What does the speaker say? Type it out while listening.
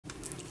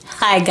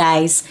Hi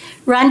guys,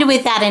 Ronda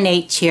with that an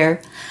H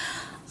here.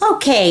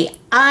 Okay,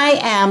 I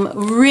am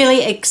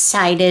really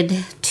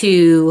excited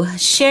to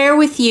share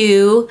with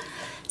you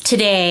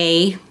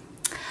today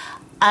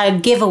a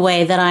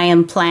giveaway that I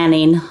am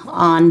planning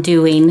on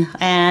doing,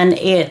 and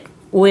it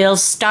will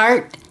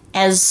start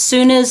as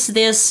soon as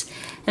this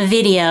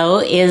video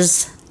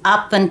is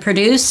up and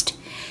produced,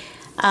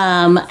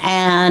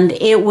 and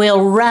it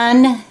will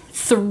run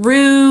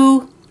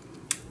through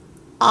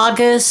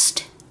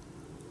August.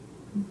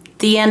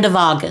 The end of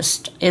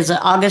August. Is it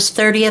August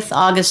 30th,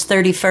 August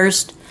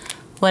 31st,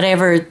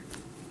 whatever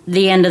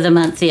the end of the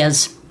month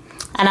is.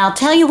 And I'll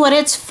tell you what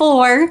it's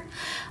for.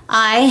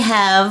 I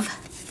have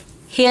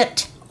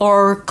hit,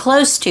 or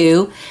close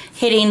to,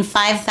 hitting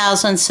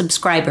 5,000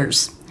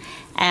 subscribers.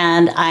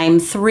 And I'm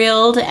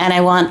thrilled, and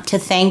I want to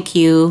thank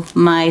you,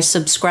 my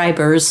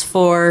subscribers,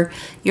 for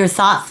your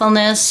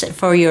thoughtfulness,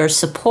 for your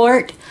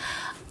support.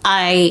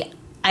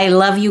 I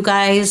love you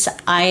guys.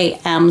 I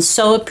am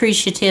so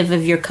appreciative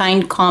of your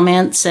kind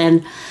comments,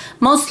 and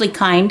mostly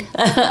kind,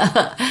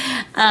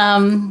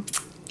 and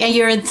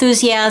your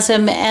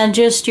enthusiasm and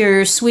just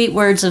your sweet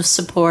words of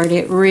support.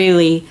 It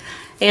really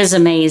is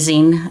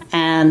amazing,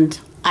 and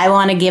I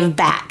want to give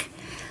back.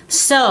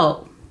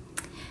 So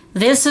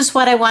this is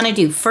what I want to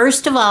do.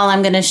 First of all,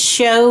 I'm going to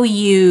show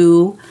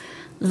you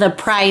the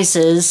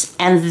prizes,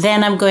 and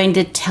then I'm going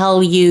to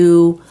tell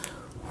you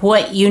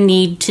what you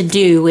need to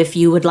do if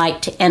you would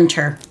like to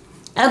enter.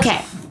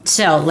 Okay,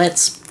 so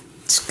let's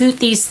scoot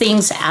these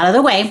things out of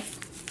the way.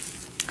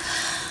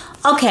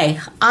 Okay,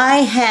 I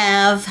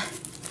have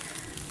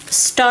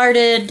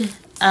started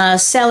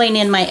selling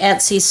in my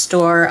Etsy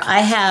store. I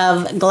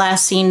have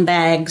glassine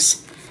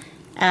bags.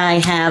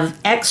 I have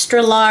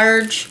extra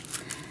large,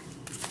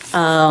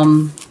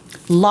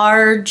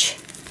 large,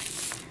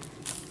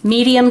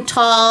 medium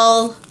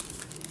tall,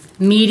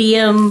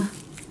 medium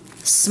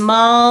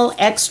small,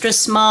 extra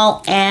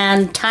small,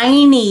 and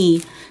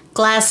tiny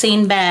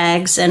glassine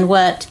bags. And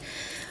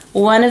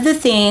one of the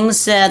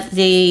things that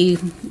the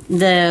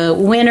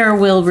winner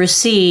will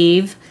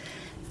receive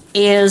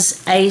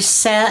is a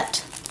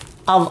set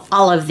of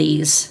all of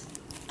these.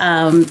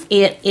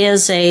 It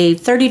is a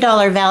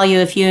 $30 value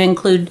if you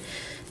include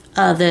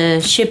the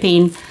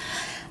shipping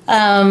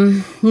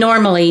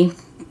normally,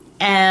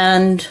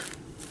 and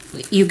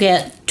you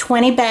get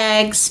 20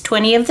 bags,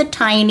 20 of the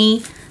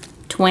tiny,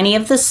 20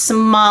 of the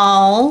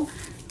small,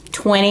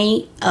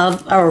 20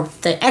 of, or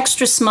the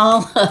extra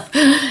small,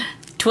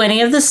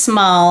 20 of the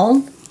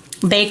small,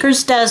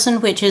 baker's dozen,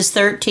 which is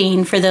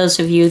 13 for those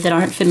of you that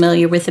aren't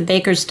familiar with the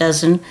baker's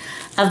dozen,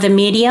 of the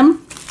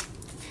medium,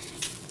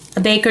 a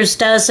baker's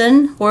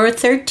dozen, or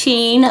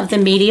 13 of the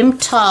medium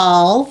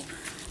tall,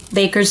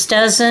 baker's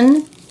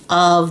dozen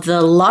of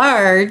the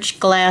large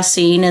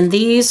glassine, and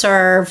these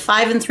are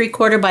 5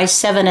 3/4 by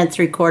 7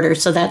 3/4,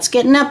 so that's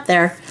getting up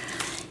there.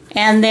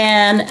 And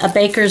then a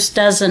baker's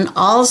dozen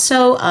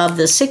also of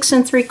the 6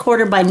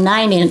 3/4 by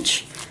 9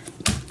 inch,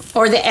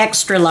 or the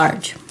extra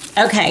large.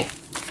 Okay,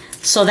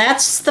 so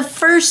that's the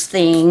first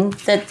thing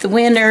that the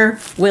winner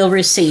will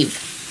receive.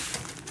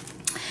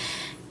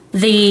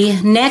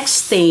 The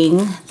next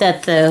thing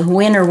that the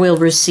winner will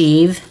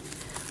receive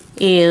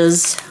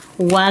is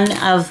one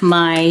of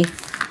my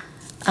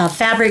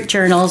fabric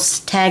journals,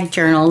 tag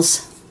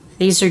journals.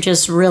 These are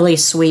just really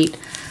sweet.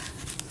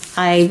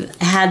 I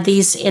had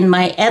these in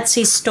my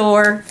Etsy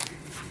store,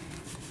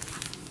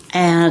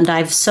 and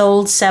I've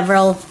sold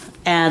several,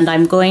 and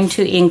I'm going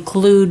to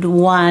include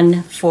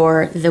one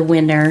for the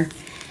winner.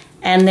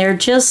 And they're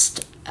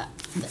just,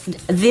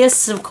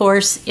 this of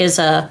course is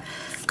a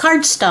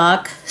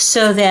cardstock,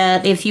 so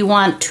that if you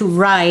want to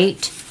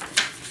write,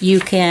 you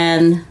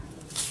can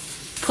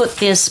put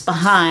this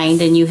behind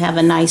and you have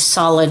a nice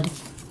solid,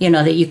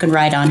 that you can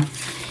write on.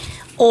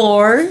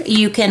 Or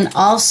you can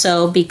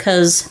also,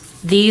 because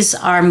these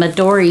are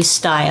Midori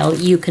style,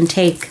 you can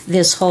take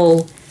this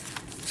whole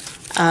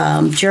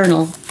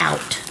journal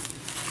out,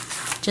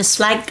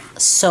 just like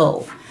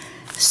so.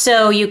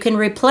 So you can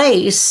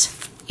replace,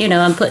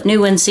 and put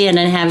new ones in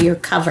and have your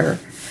cover.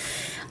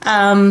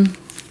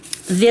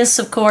 This,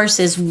 of course,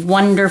 is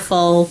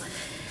wonderful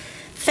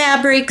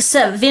fabrics,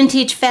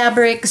 vintage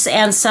fabrics,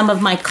 and some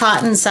of my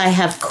cottons I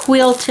have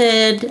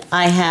quilted.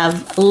 I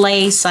have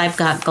lace, I've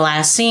got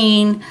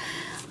glassine,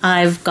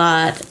 I've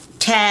got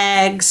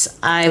tags,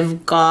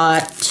 I've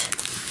got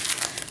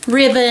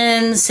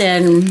ribbons,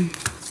 and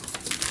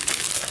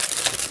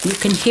you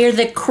can hear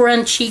the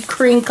crunchy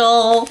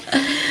crinkle.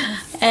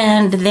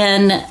 And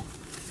then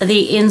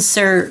the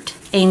insert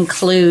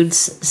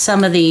includes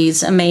some of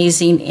these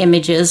amazing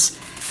images.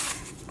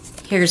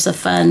 Here's a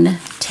fun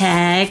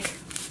tag,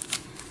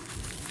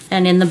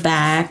 and in the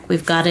back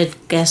we've got a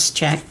guest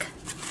check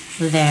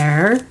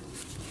there.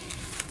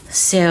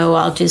 So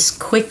I'll just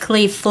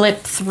quickly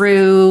flip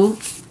through.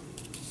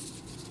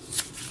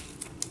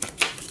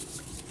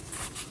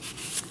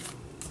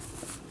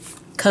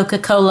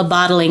 Coca-Cola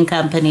Bottling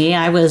Company.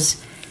 I was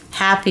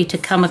happy to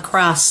come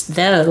across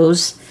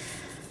those.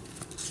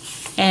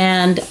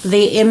 And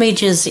the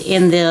images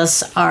in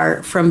this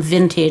are from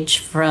vintage,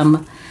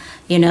 from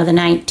you know, the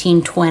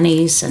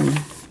 1920s and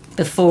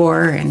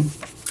before, and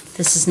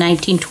this is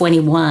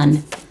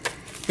 1921,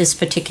 this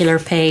particular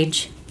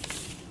page.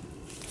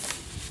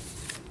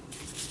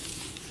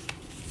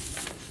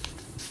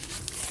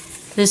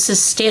 This is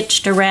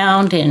stitched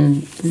around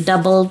and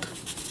doubled.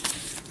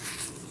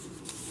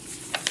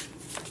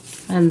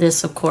 And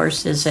this, of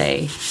course, is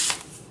a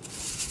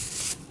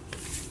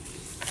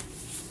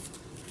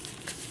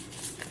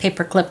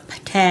paperclip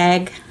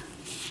tag.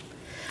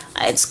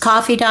 It's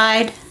coffee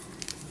dyed.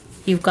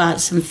 You've got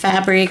some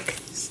fabric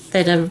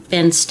that have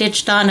been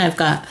stitched on. I've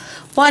got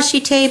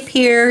washi tape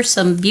here,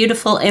 some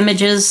beautiful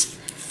images.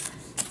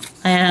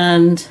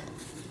 And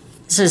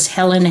this is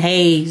Helen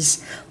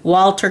Hayes,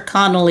 Walter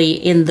Connolly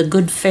in The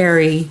Good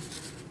Fairy.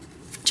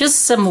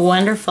 Just some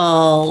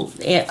wonderful,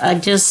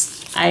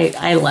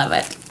 I love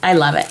it. I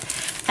love it.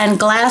 And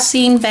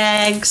glassine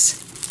bags.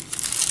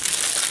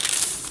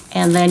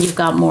 And then you've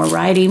got more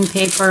writing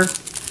paper,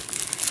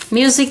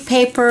 music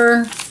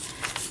paper,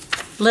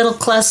 little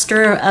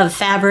cluster of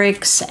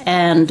fabrics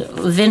and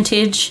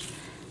vintage,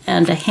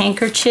 and a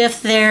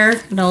handkerchief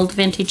there, an old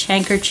vintage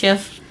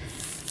handkerchief.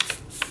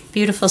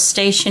 Beautiful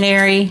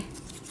stationery,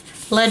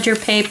 ledger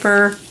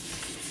paper.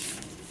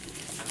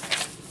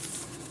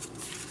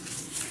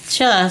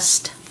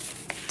 Just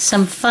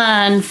some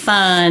fun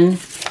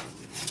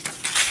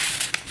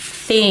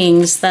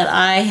things that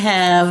I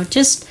have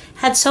just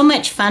had so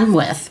much fun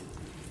with.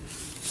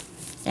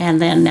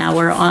 And then now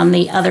we're on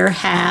the other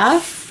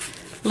half.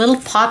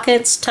 Little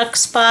pockets, tuck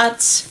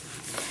spots,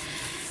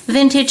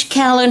 vintage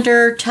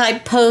calendar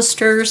type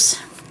posters.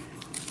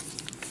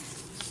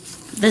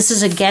 This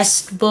is a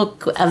guest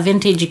book, a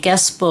vintage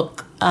guest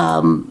book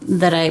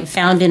that I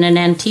found in an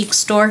antique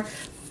store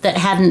that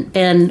hadn't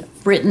been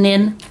written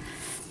in.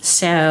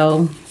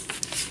 So,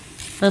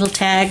 little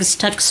tags,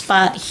 tuck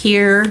spot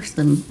here,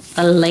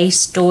 a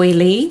lace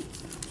doily.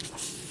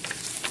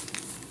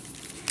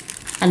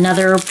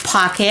 Another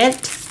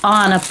pocket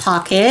on a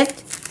pocket.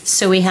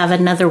 So we have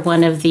another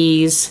one of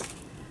these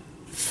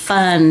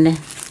fun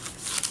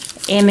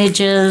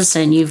images,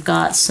 and you've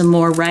got some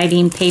more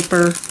writing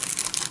paper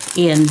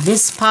in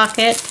this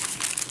pocket.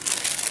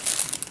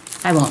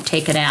 I won't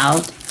take it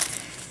out.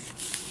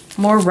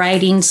 More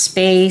writing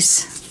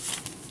space.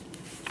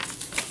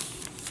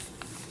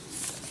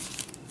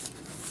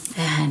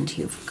 And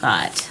you've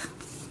got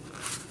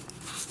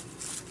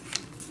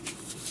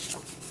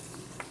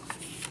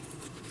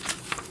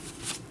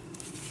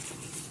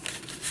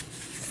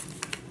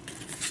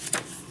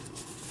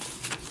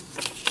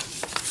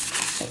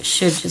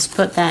should just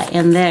put that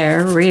in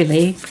there,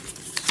 really.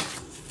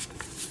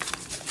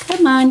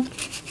 Come on.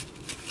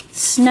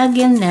 Snug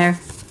in there.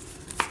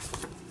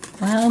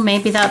 Well,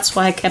 maybe that's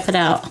why I kept it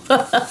out.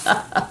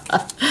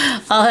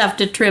 I'll have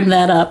to trim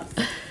that up.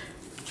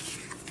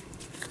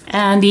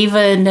 And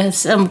even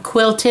some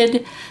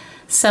quilted,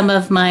 some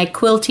of my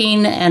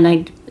quilting,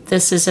 and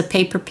this is a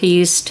paper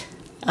pieced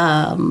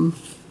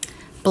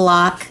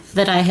block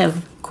that I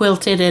have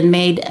quilted and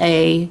made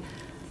a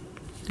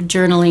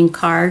journaling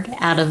card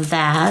out of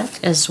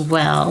that as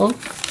well.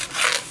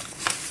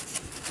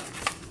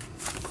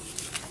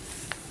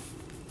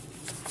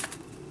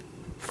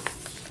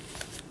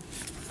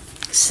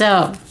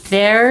 So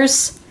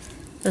there's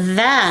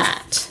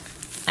that.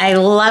 I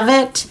love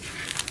it,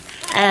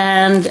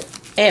 and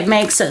it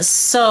makes it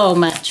so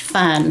much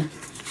fun.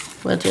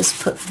 We'll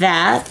just put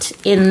that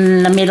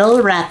in the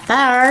middle right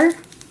there.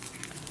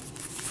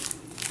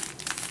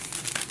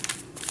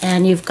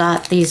 And you've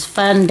got these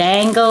fun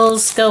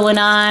dangles going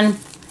on.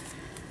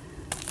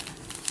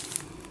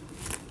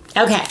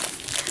 Okay,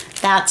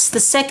 that's the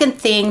second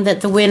thing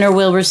that the winner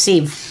will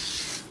receive.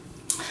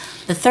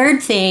 The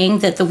third thing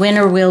that the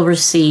winner will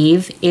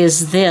receive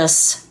is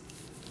this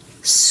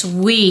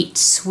sweet,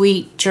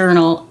 sweet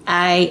journal.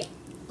 I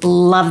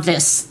love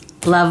this.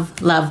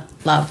 Love, love,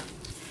 love.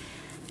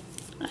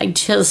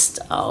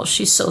 Oh,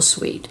 she's so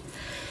sweet.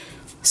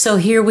 So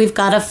here we've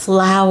got a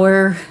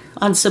flower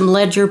on some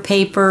ledger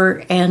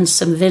paper and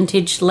some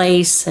vintage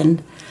lace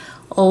and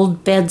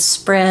old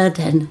bedspread,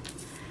 and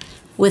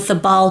with a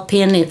ball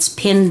pin, it's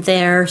pinned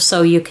there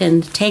so you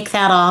can take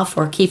that off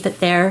or keep it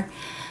there.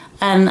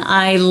 And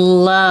I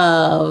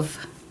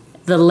love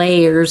the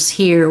layers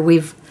here.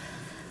 We've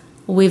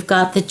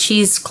got the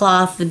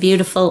cheesecloth, the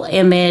beautiful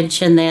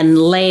image, and then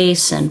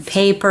lace and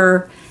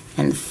paper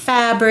and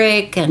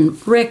fabric and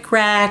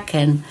rickrack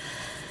and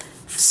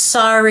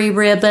sari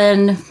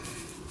ribbon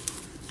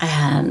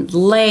and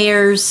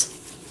layers.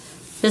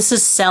 This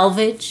is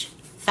selvage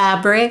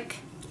fabric,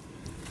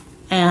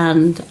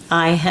 and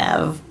I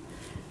have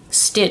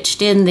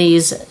stitched in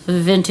these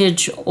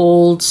vintage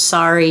old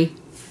sari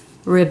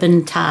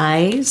ribbon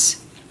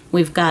ties.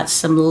 We've got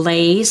some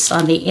lace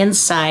on the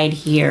inside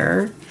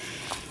here,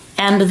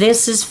 and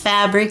this is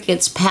fabric.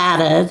 It's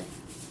padded,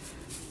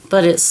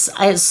 but it's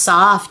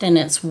soft and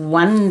it's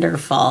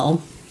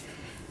wonderful.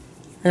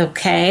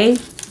 Okay,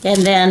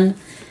 and then,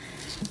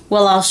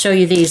 well, I'll show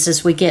you these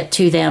as we get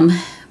to them.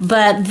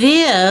 But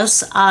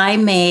this I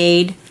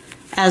made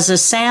as a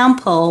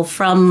sample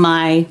from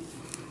my,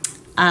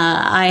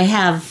 I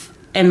have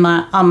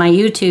on my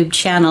YouTube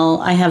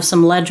channel, I have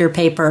some ledger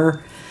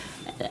paper,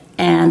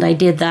 and I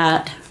did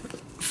that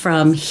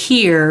from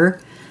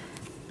here,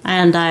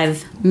 and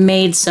I've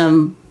made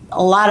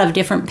a lot of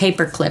different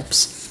paper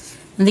clips.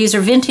 And these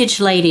are vintage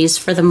ladies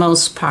for the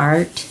most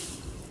part.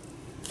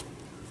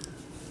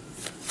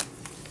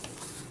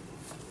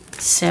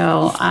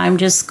 So I'm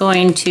just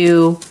going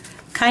to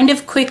kind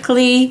of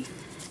quickly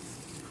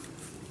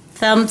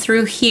thumb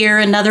through here,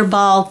 another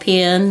ball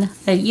pin.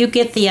 You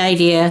get the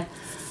idea.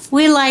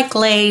 We like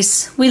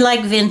lace, we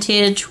like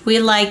vintage, we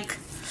like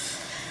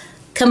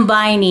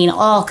combining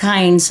all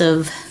kinds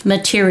of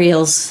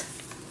materials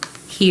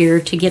here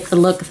to get the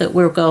look that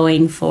we're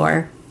going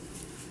for.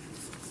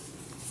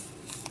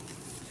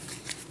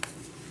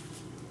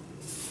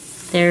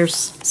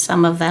 There's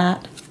some of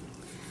that.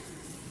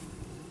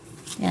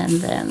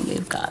 And then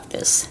we've got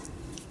this.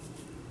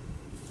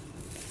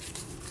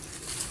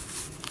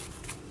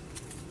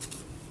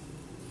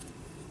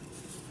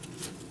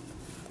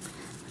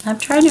 I'm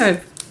trying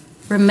to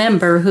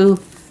remember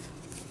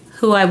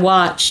who I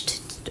watched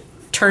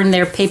turn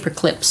their paper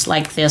clips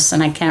like this,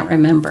 and I can't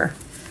remember.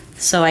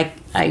 So I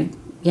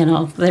you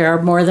know, there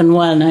are more than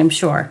one, I'm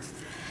sure.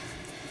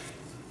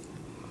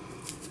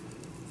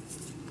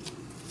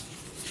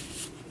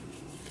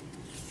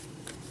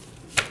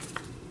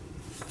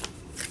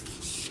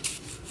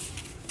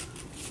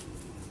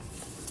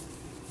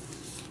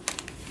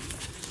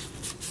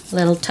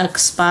 Little tuck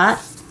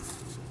spot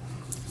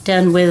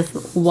done with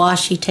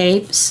washi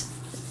tapes,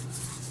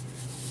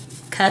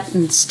 cut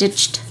and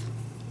stitched.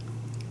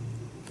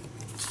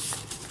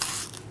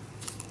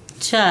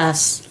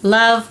 Just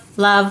love,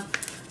 love,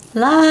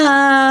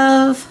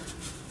 love.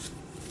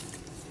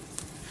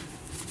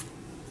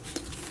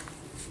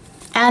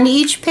 And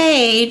each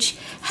page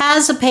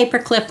has a paper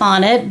clip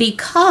on it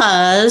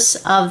because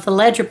of the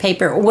ledger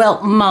paper.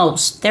 Well,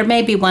 most. There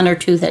may be one or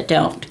two that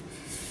don't.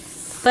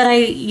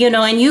 But you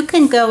know, and you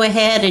can go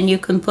ahead and you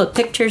can put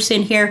pictures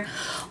in here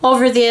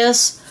over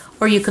this,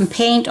 or you can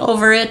paint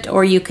over it,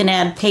 or you can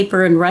add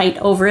paper and write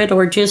over it,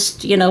 or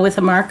just, you know, with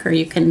a marker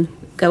you can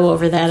go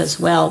over that as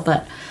well.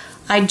 But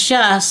I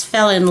just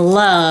fell in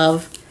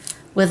love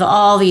with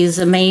all these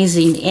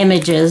amazing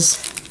images.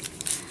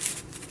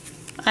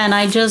 And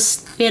I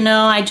just, you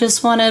know, I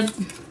just want to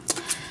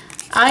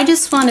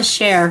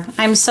share.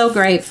 I'm so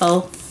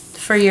grateful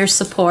for your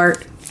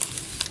support.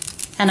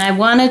 And I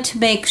wanted to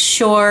make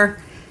sure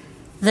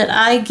that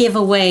I give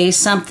away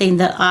something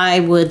that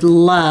I would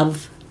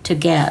love to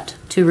get,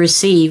 to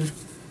receive.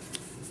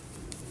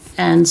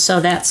 And so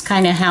that's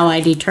kind of how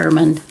I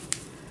determined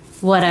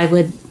what I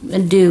would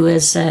do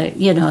as,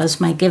 you know,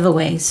 as my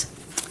giveaways.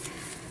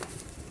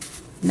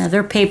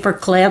 Another paper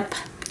clip.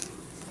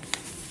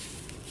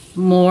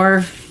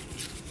 More.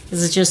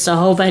 This is just a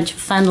whole bunch of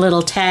fun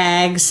little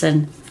tags,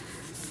 and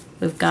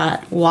we've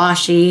got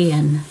washi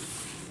and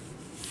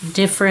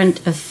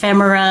different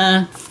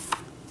ephemera.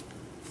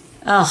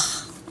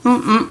 Oh,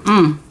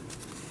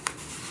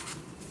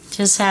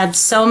 just had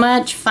so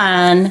much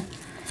fun,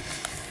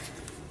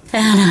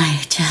 and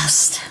I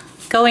just,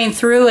 going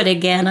through it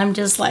again, I'm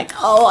just like,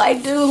 oh, I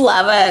do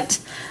love it.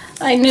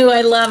 I knew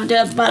I loved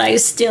it, but I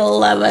still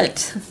love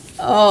it.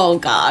 Oh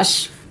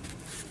gosh.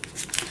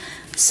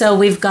 So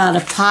we've got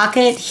a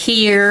pocket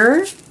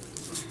here,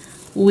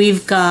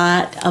 we've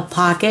got a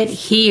pocket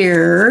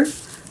here,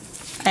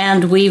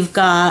 and we've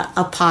got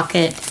a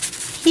pocket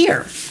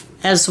here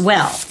as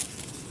well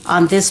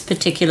on this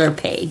particular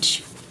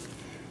page.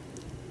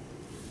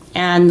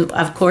 And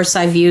of course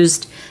I've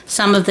used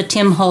some of the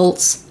Tim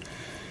Holtz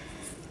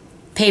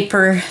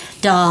paper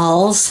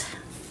dolls.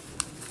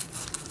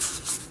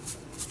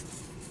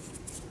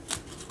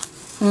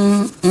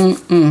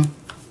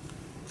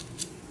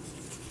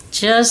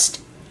 Just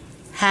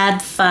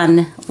had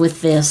fun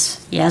with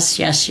this. Yes,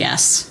 yes,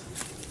 yes.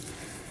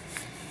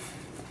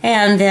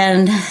 And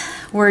then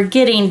we're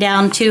getting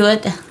down to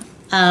it,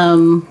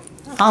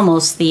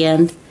 almost the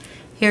end.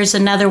 Here's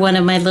another one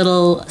of my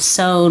little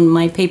sewn,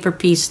 my paper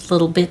piece,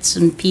 little bits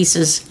and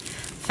pieces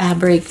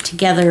fabric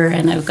together,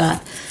 and I've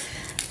got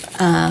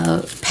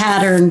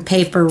pattern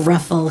paper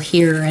ruffle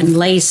here and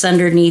lace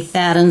underneath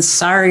that and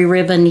sari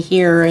ribbon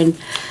here and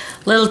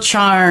little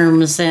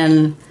charms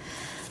and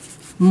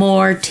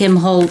more Tim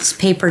Holtz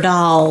paper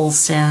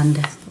dolls, and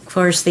of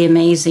course the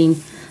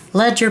amazing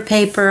ledger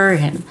paper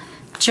and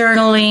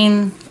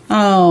journaling.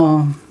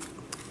 Oh,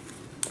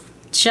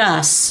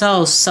 just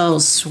so, so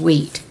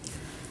sweet.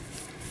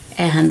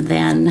 And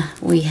then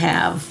we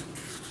have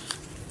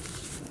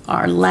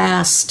our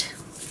last,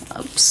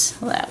 oops,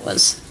 that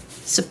was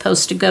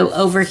supposed to go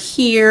over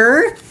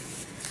here.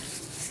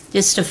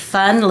 Just a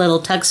fun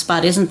little tuck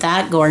spot. Isn't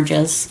that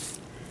gorgeous?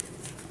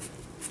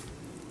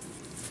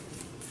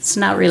 It's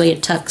not really a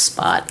tuck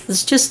spot.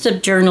 It's just a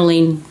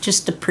journaling,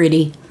 just a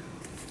pretty,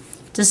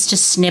 just a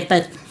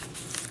snippet.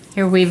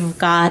 Here we've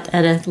got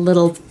a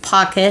little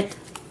pocket,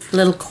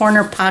 little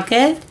corner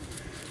pocket.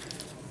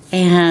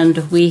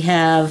 And we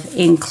have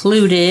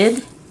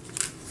included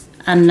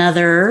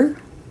another,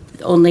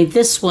 only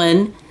this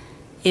one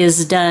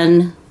is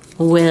done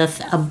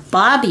with a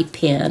bobby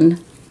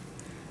pin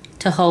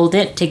to hold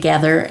it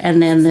together,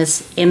 and then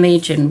this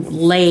image and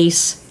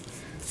lace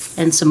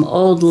and some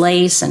old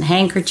lace and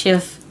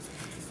handkerchief.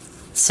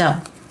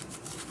 So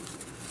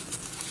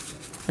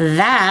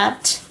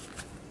that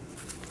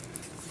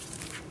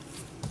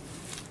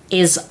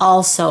is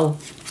also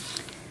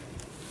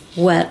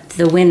what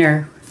the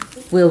winner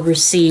will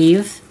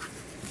receive.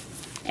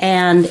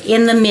 And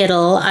in the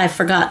middle, I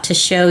forgot to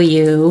show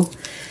you.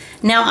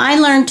 Now, I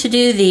learned to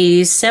do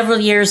these several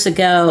years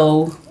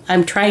ago.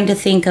 I'm trying to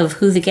think of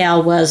who the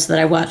gal was that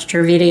I watched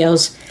her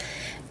videos.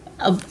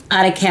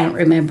 I can't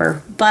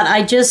remember. But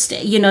I just,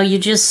 you know, you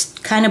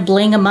just kind of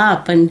bling them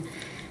up.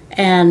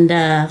 And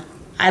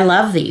I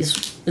love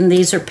these. And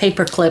these are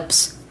paper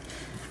clips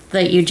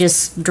that you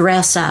just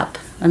dress up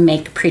and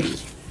make pretty.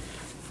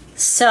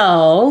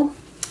 So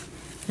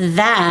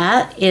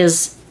that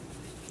is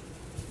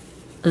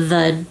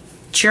the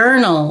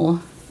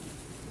journal.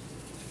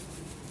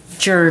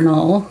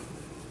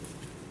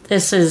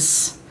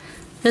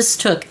 This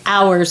took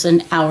hours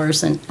and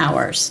hours and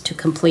hours to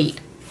complete.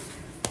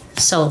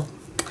 So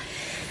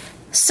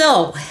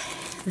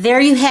there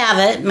you have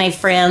it, my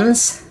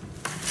friends.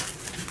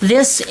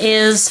 This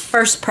is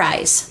first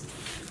prize.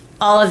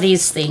 All of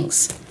these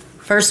things.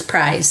 First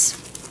prize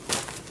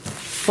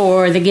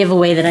for the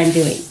giveaway that I'm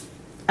doing.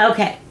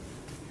 Okay.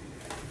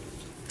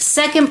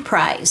 Second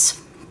prize.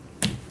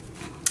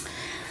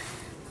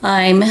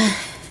 I'm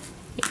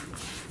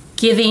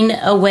giving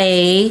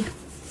away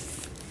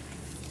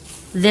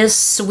this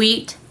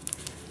suite.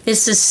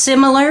 This is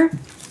similar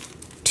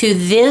to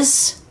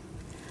this,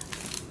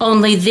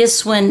 only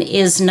this one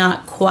is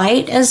not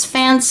quite as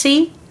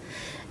fancy.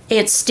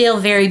 It's still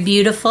very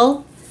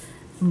beautiful,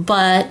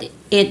 but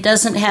it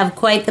doesn't have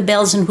quite the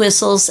bells and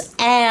whistles,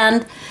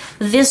 and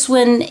this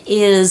one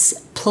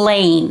is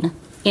plain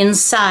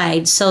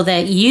inside so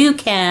that you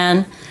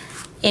can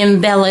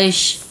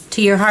embellish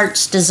to your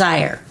heart's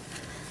desire.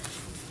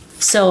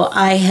 So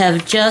I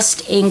have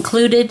just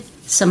included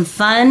some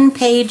fun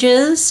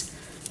pages,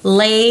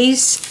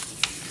 lace,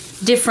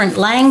 different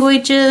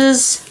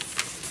languages,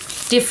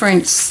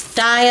 different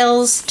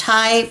styles,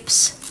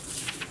 types,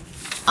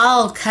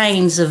 all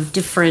kinds of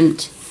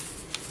different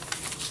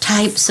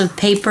types of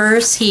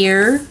papers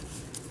here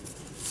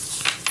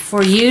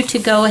for you to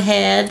go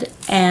ahead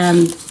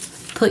and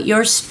put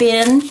your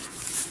spin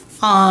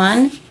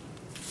on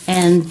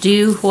and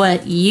do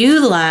what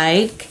you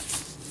like.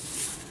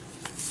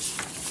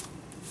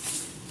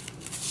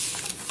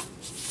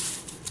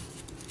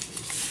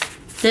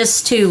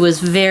 This too was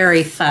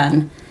very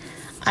fun.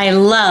 I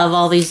love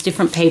all these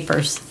different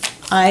papers.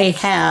 I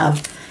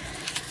have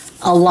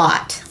a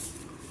lot.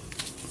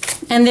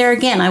 And there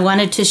again, I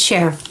wanted to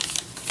share.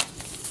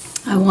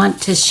 I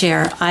want to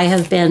share. I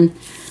have been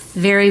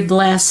very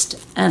blessed,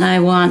 and I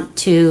want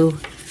to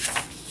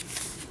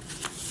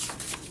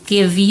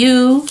give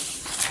you,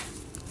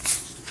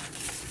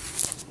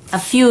 a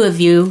few of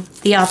you,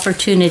 the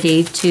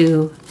opportunity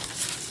to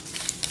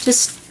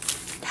just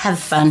have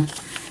fun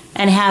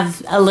and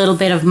have a little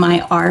bit of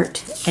my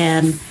art,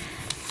 and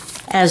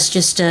as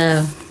just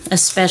a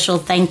special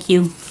thank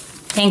you.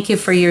 Thank you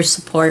for your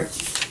support.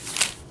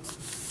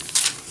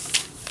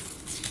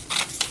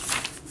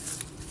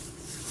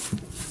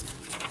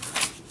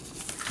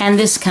 And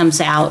this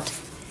comes out.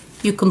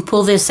 You can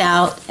pull this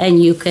out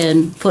and you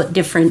can put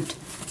different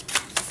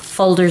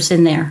folders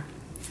in there.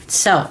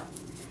 So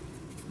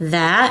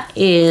that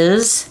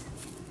is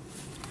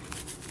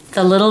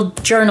the little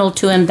journal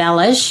to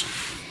embellish.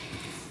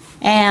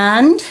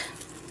 And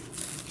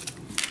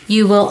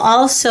you will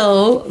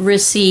also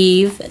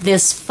receive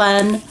this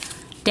fun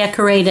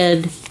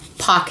decorated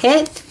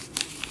pocket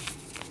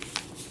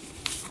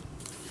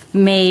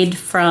made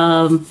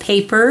from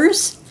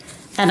papers,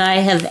 and I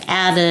have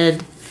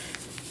added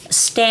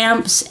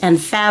stamps and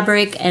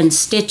fabric and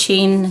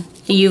stitching.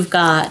 You've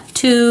got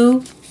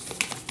two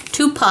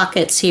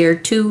pockets here,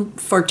 two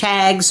for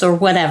tags or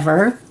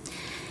whatever.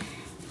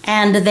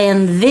 And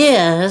then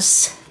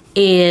this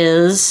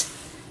is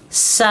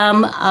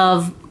some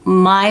of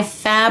my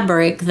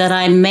fabric that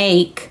I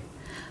make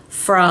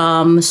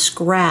from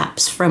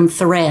scraps, from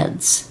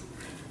threads.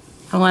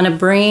 I want to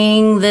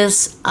bring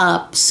this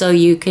up so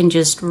you can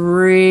just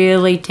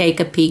really take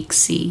a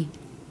peek-see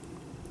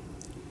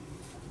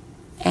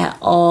at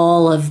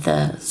all of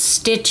the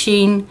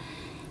stitching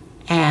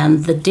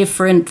and the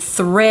different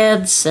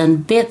threads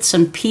and bits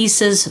and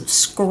pieces of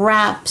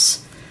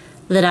scraps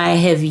that I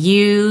have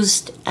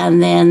used,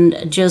 and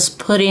then just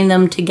putting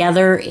them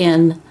together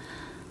in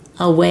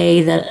a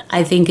way that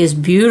I think is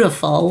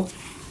beautiful.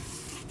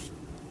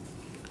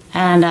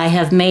 And I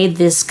have made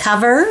this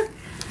cover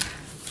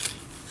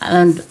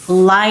and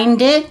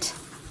lined it,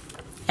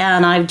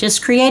 and I've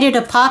just created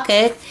a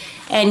pocket,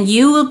 and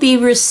you will be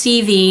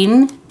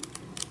receiving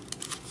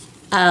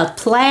a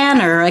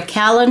planner, a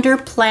calendar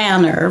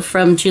planner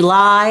from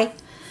July.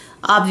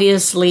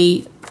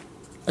 Obviously,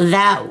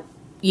 that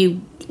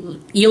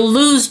you'll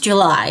lose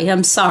July,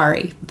 I'm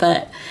sorry,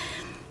 but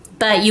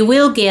but you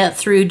will get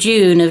through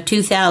June of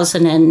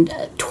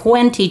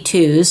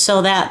 2022,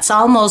 so that's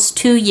almost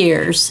 2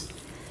 years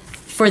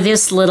for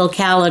this little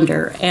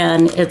calendar,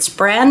 and it's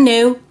brand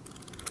new,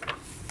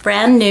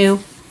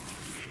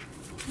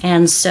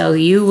 and so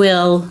you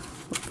will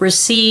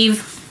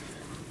receive,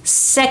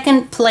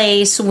 second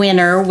place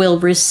winner will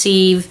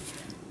receive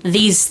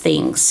these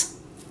things.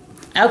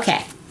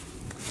 Okay,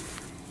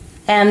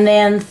 and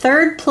then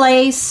third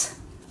place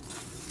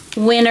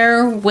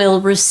winner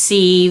will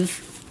receive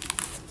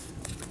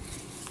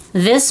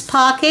this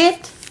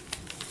pocket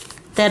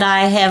that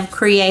I have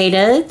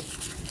created.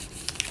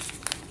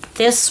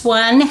 This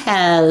one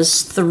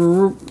has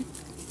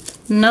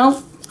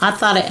nope, I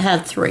thought it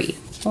had 3.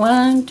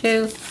 1,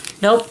 2,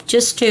 nope,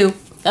 just 2.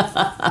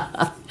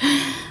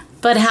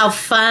 But how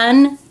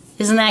fun,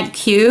 isn't that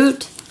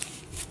cute?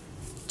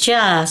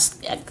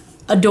 Just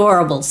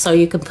adorable. So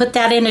you can put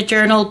that in a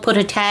journal, put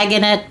a tag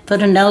in it,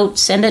 put a note,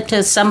 send it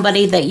to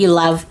somebody that you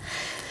love,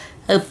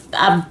 a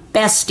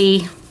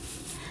bestie.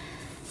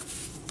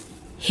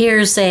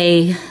 Here's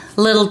a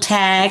little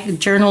tag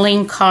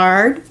journaling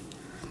card,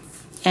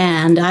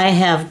 and I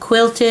have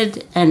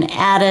quilted and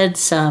added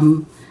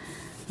some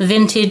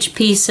vintage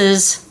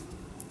pieces.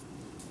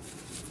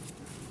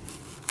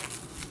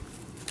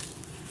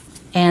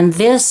 And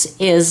this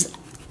is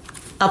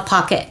a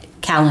pocket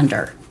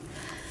calendar.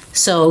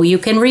 So you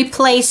can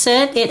replace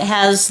it. It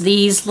has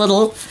these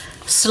little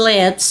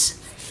slits,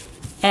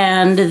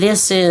 and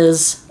this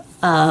is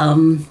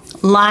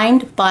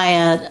lined by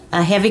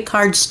a heavy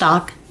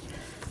cardstock.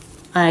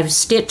 I've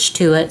stitched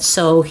to it.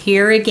 So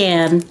here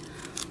again,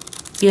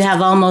 you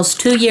have almost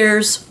 2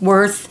 years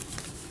worth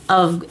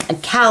of a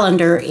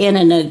calendar in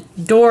an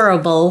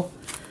adorable,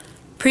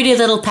 pretty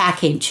little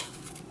package.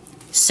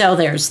 So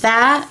there's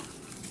that.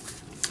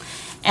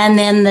 And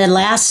then the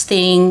last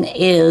thing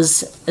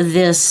is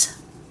this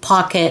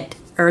pocket,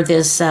 or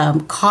this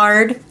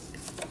card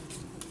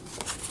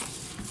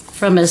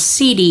from a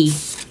CD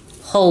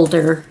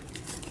holder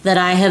that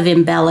I have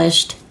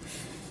embellished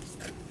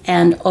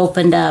and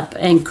opened up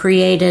and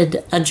created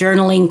a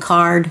journaling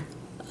card.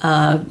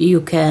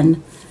 You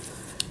can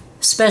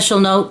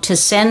special note to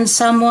send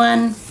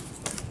someone.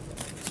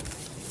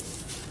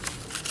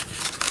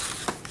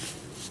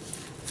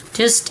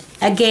 Just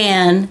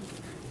again,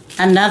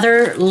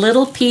 another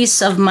little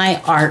piece of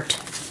my art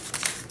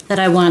that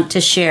I want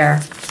to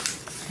share.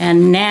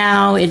 And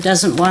now it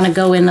doesn't want to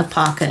go in the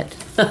pocket.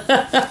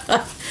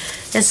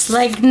 It's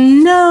like,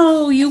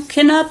 no, you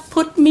cannot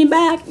put me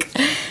back.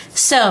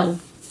 So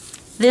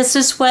this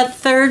is what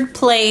third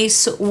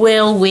place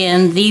will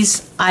win,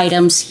 these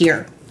items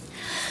here.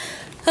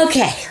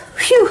 Okay,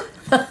 phew.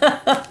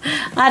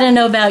 I don't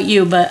know about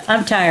you, but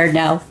I'm tired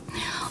now.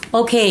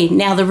 Okay,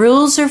 now the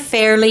rules are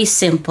fairly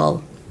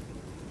simple.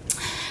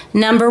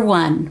 Number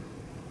 1,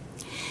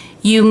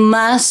 you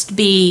must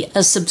be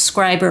a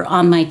subscriber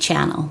on my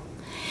channel.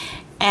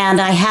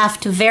 And I have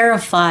to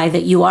verify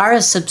that you are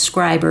a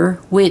subscriber,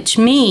 which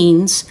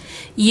means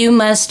you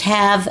must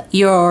have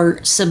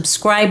your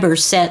subscriber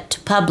set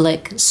to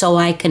public so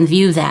I can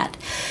view that.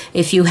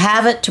 If you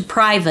have it to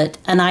private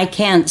and I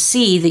can't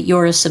see that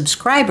you're a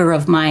subscriber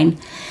of mine,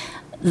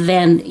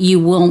 then you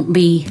won't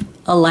be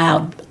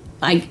allowed.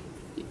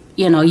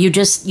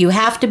 You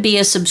have to be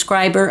a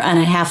subscriber, and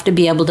I have to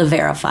be able to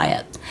verify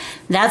it.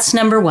 That's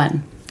number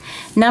 1.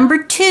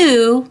 Number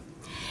 2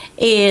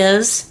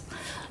 is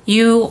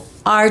you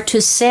are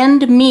to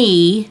send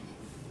me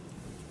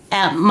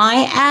at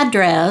my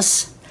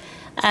address,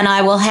 and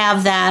I will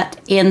have that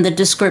in the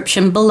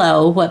description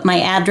below, what my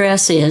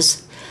address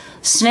is,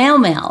 snail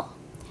mail,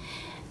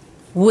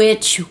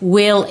 which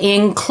will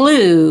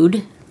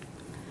include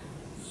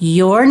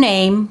your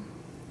name,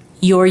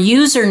 your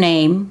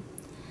username,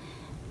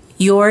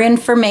 your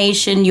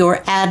information,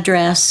 your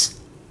address,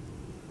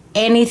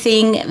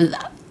 anything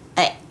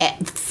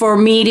for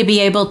me to be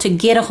able to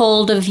get a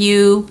hold of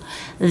you.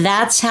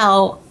 That's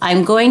how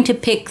I'm going to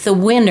pick the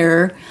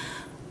winner,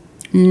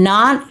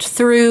 not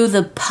through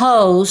the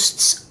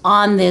posts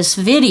on this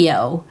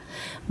video,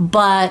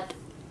 but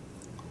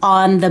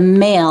on the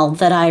mail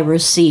that I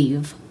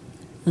receive.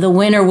 The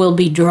winner will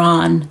be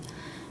drawn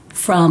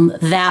from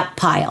that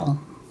pile.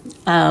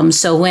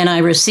 So when I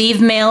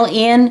receive mail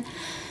in,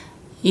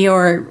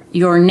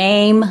 your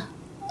name,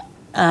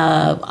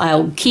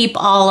 I'll keep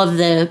all of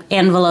the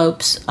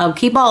envelopes. I'll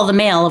keep all the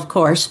mail, of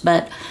course,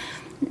 but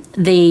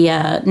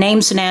the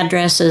names and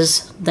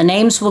addresses, the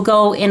names will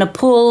go in a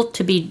pool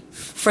to be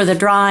for the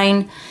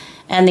drawing,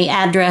 and the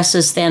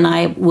addresses then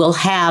I will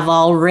have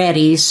all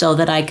ready so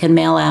that I can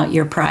mail out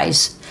your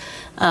prize.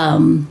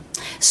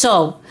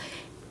 So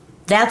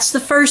that's the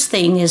first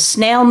thing, is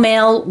snail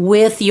mail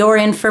with your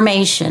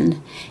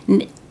information.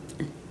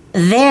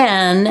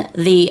 Then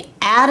the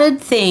added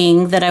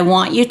thing that I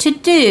want you to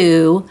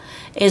do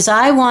is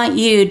I want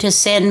you to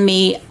send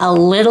me a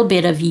little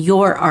bit of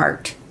your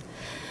art.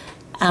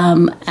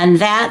 And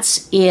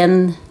that's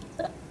in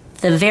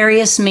the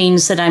various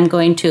means that I'm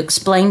going to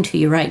explain to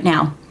you right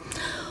now.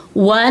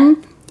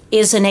 One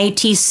is an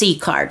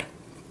ATC card.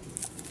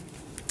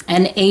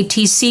 An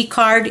ATC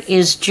card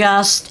is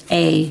just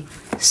a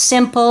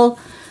simple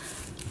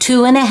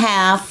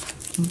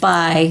 2.5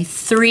 by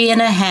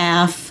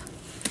 3.5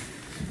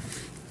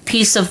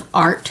 piece of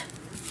art.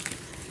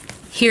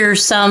 Here are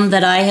some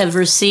that I have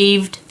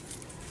received,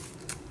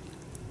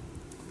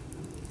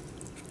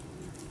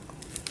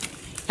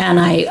 and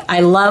I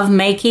love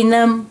making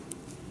them.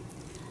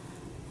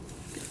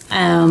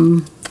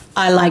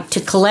 I like to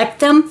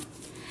collect them.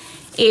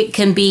 It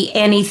can be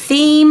any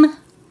theme.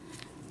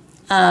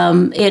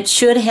 It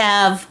should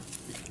have,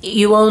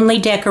 you only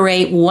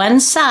decorate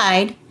one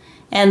side,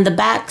 and the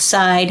back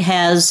side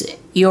has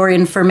your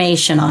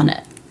information on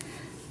it.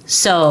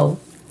 So,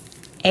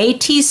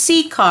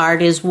 ATC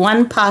card is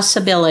one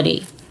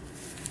possibility.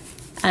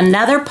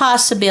 Another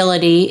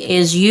possibility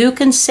is you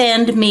can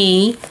send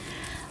me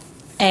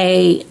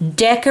a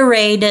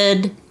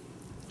decorated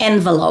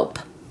envelope.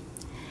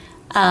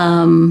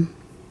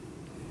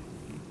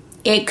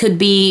 It could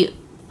be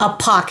a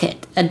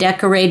pocket, an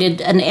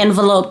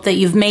envelope that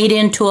you've made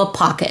into a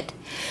pocket.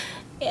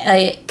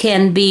 It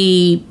can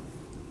be,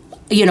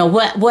 you know,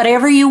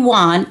 whatever you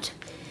want.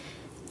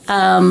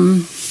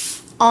 On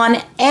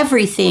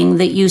everything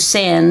that you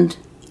send,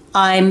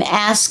 I'm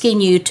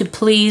asking you to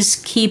please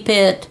keep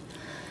it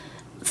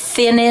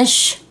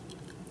finish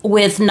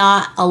with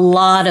not a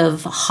lot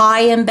of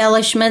high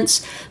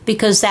embellishments,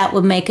 because that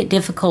would make it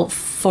difficult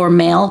for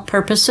mail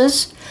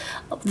purposes.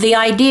 The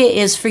idea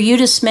is for you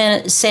to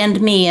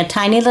send me a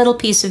tiny little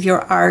piece of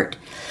your art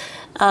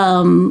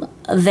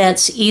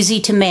that's easy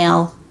to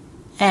mail,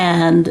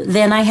 and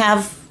then I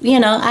have, you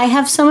know, I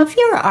have some of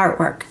your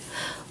artwork,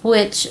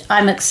 which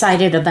I'm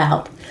excited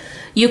about.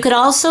 You could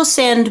also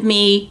send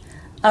me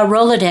a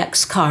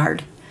Rolodex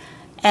card,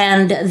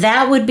 and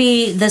that would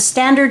be the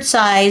standard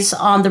size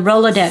on the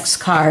Rolodex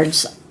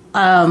cards.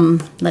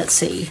 Let's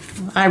see,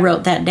 I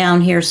wrote that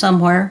down here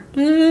somewhere.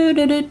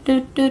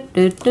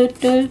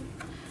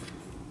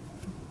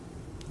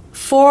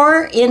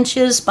 4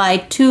 inches by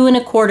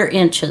 2.25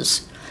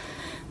 inches.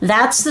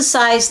 That's the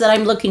size that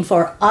I'm looking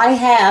for. I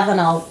have, and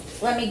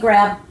let me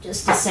grab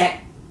just a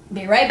sec.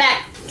 Be right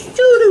back.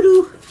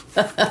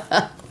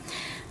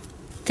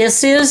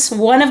 This is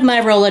one of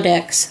my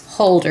Rolodex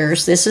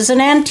holders. This is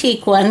an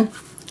antique one.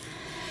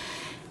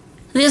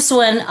 This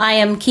one I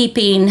am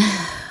keeping.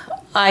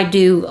 I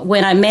do,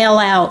 when I mail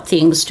out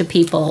things to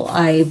people,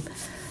 I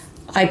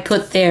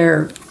put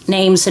their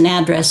names and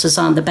addresses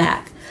on the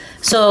back.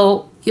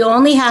 So you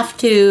only have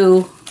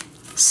to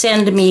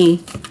send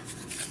me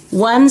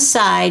one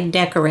side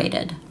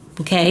decorated,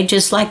 okay,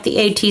 just like the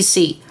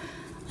ATC.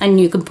 And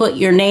you can put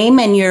your name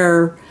and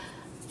your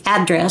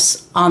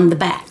address on the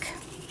back.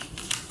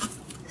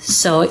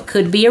 So it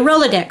could be a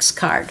Rolodex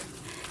card.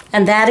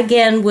 And that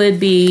again would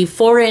be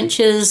 4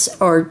 inches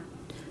or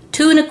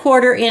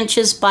 2.25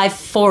 inches by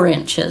 4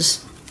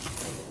 inches.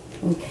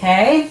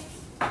 Okay.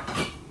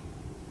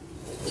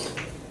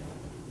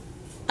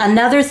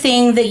 Another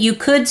thing that you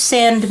could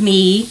send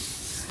me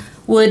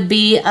would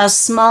be a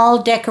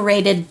small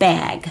decorated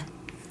bag.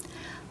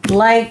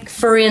 Like,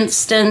 for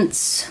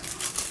instance,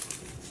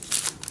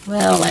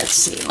 well, let's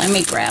see, let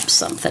me grab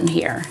something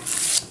here.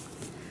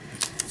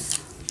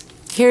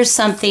 Here's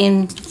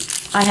something,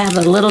 I have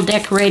a little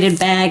decorated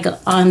bag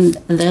on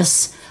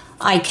this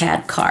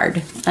iCAD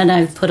card, and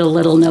I've put a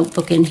little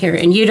notebook in here,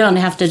 and you don't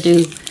have to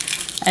do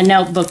a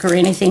notebook or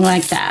anything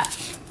like that.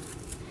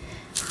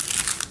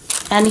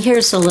 And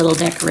here's a little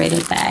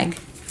decorated bag.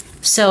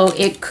 So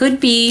it could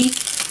be,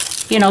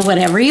 you know,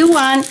 whatever you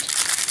want.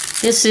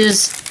 This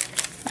is,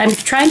 I'm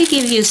trying to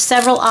give you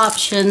several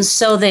options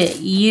so that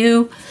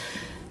you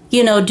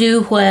know,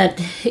 do what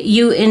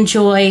you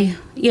enjoy,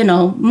 you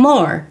know,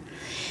 more.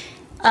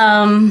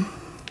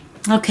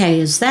 Okay,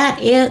 is that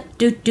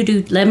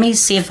it? Let me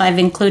see if I've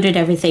included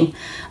everything.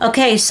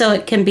 Okay, so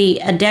it can be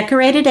a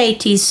decorated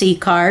ATC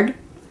card,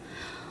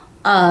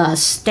 a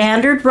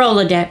standard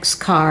Rolodex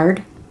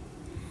card,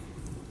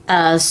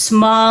 a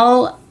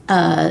small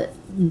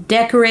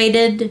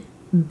decorated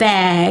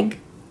bag,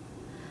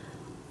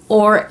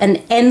 or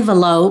an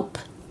envelope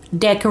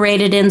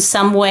decorated in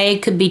some way.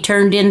 Could be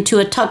turned into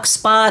a tuck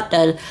spot,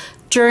 a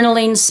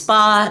journaling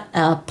spot,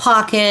 a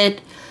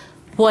pocket,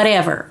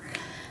 whatever.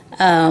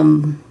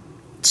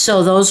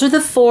 So those are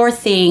the 4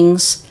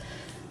 things,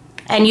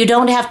 and you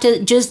don't have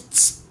to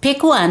just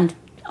pick one.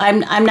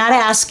 I'm not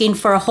asking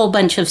for a whole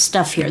bunch of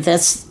stuff here.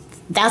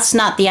 That's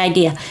not the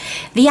idea.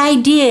 The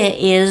idea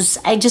is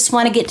I just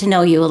want to get to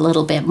know you a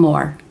little bit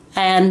more,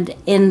 and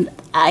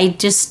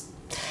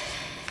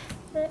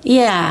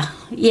yeah.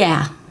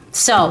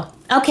 So,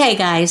 okay,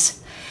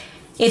 guys,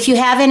 if you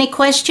have any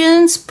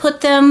questions, put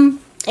them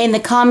in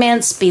the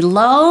comments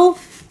below.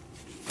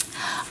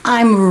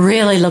 I'm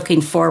really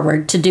looking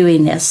forward to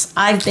doing this.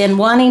 I've been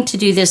wanting to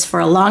do this for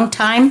a long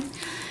time.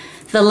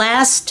 The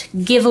last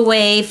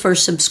giveaway for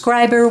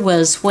subscriber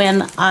was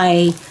when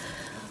a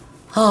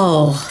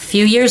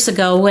few years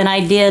ago when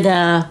I did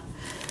a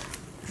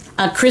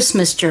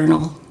Christmas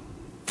journal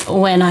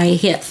when I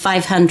hit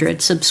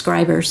 500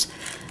 subscribers.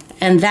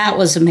 And that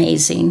was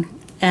amazing.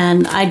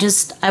 And I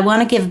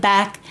want to give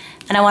back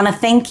and I want to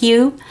thank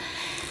you.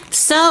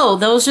 So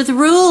those are the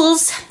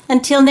rules.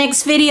 Until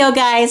next video,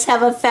 guys,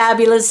 have a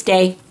fabulous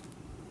day.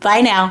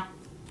 Bye now.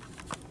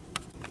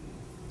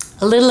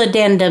 A little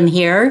addendum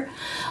here.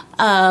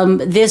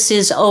 This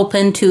is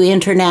open to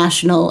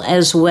international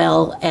as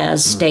well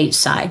as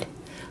stateside.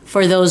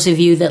 For those of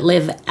you that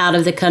live out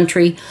of the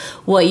country,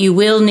 what you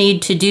will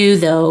need to do,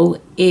 though,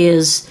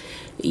 is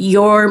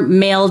your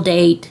mail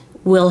date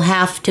will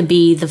have to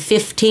be the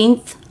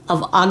 15th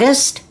of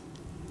August.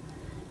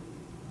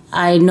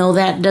 I know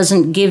that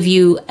doesn't give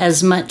you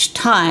as much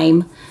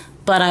time,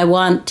 but I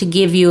want to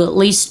give you at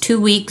least 2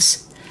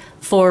 weeks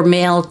for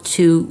mail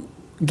to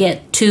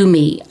get to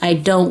me. I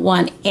don't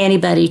want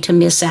anybody to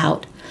miss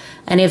out.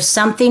 And if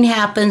something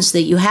happens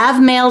that you have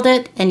mailed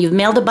it and you've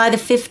mailed it by the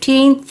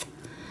 15th,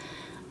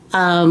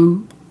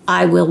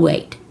 I will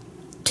wait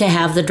to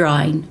have the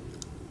drawing.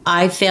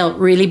 I felt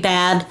really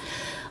bad.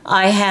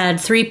 I had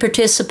 3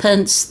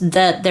 participants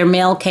that their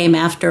mail came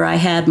after I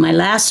had my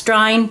last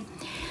drawing,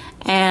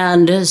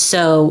 and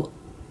so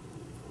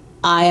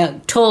I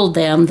told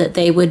them that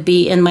they would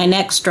be in my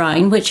next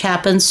drawing, which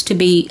happens to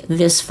be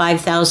this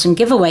 5,000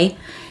 giveaway.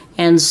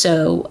 And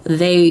so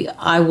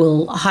I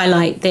will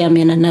highlight them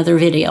in another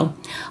video.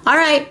 All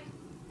right,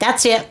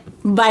 that's it.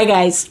 Bye,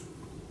 guys.